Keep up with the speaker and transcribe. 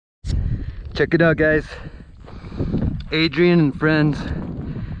Check it out, guys. Adrian and friends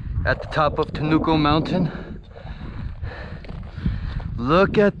at the top of Tonuco mountain.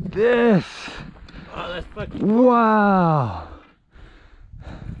 Look at this. Oh, that's fucking cool. Wow.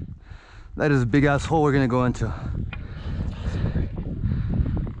 That is a big ass hole we're gonna go into.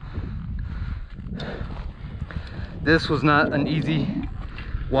 This was not an easy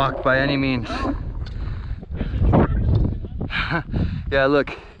walk by any means. Yeah,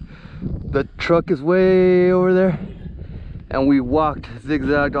 look. The truck is way over there. And we walked,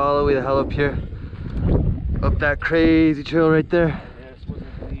 zigzagged all the way the hell up here. Up that crazy trail right there. Yeah, this wasn't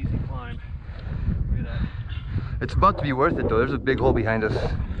an easy climb. Look at that. It's about to be worth it though. There's a big hole behind us.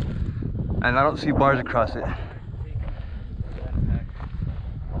 And I don't see bars across it.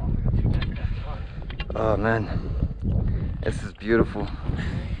 Oh man, this is beautiful.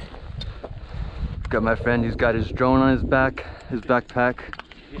 Got my friend who's got his drone on his back, his backpack,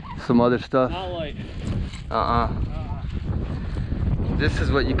 some other stuff. Not light. This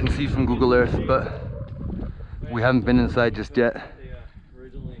is what you can see from Google Earth, but we haven't been inside just yet. They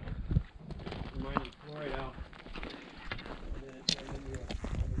originally mined flourite out.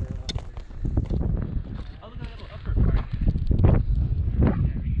 Oh, look at that little upper part.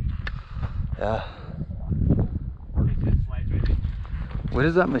 Yeah. What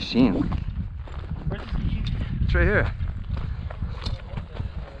is that machine? Where's this machine? It's right here.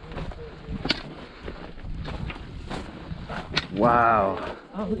 Wow.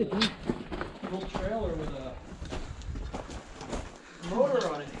 Oh, look at this. Little trailer with a motor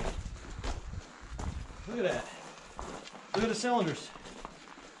on it. Look at that. Look at the cylinders.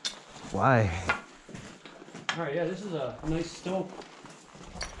 Why? Alright, yeah, this is a nice stove.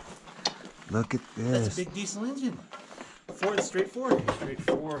 Look at That's this. a big diesel engine. Ford, straight four. Straight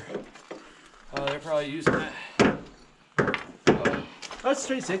four. They're probably using that. That's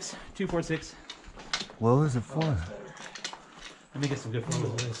straight six. 246. What was it for? Let me get some good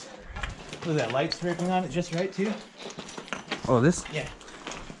photos of this. Look at that light scraping on it just right too. Oh, this? Yeah.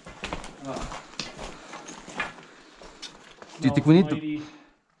 Do you think we need the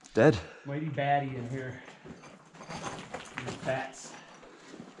dead? Mighty baddie in here. These bats.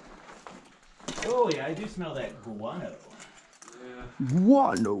 Oh yeah, I do smell that guano. Yeah.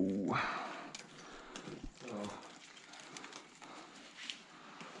 Guano. So.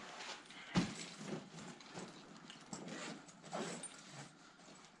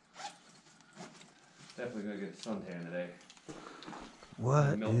 Definitely gonna get a suntan today.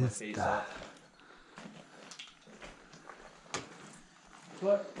 What Melt my is face that? off.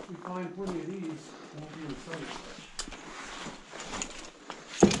 But if we find plenty of these, won't be in the sun as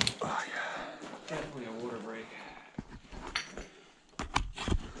much. Oh yeah. Definitely a water break.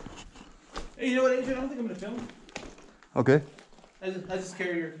 Hey, you know what, Adrian? I don't think I'm gonna film. Okay. I just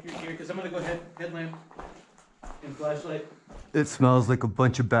carry your gear because I'm gonna go headlamp and flashlight. It smells like a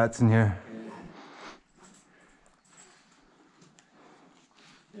bunch of bats in here.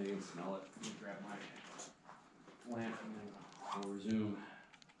 Yeah, you can smell it. Let me grab my lamp and then we'll resume.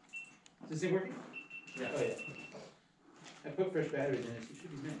 Is this thing working? Yeah. Oh yeah. I put fresh batteries in it, so it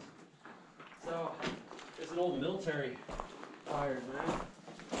should be nice. So, it's an old military fire, man.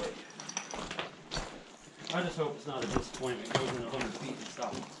 I just hope it's not a disappointment. It goes in 100 feet and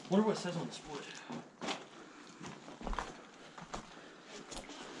stops. Wonder what it says on the sport.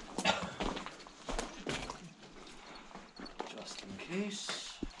 Just in case.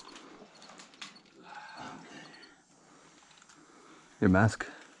 Your mask?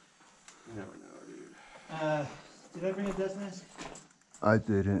 You never know, dude. Did I bring a dust mask? I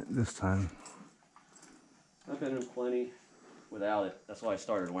didn't this time. I've been in plenty without it. That's why I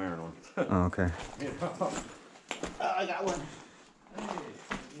started wearing one. Oh, okay. I got one. Hey,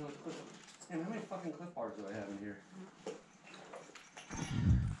 you know, man, how many fucking Cliff Bars do I have in here?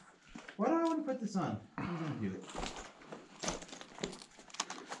 Why do I want to put this on? I'm gonna do it.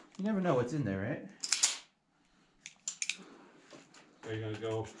 You never know what's in there, right? Are you gonna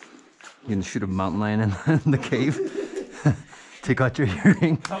go? You gonna shoot a mountain lion in the cave? Take out your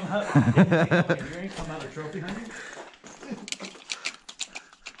earring. Come out, take out my earring, come out a trophy hunter?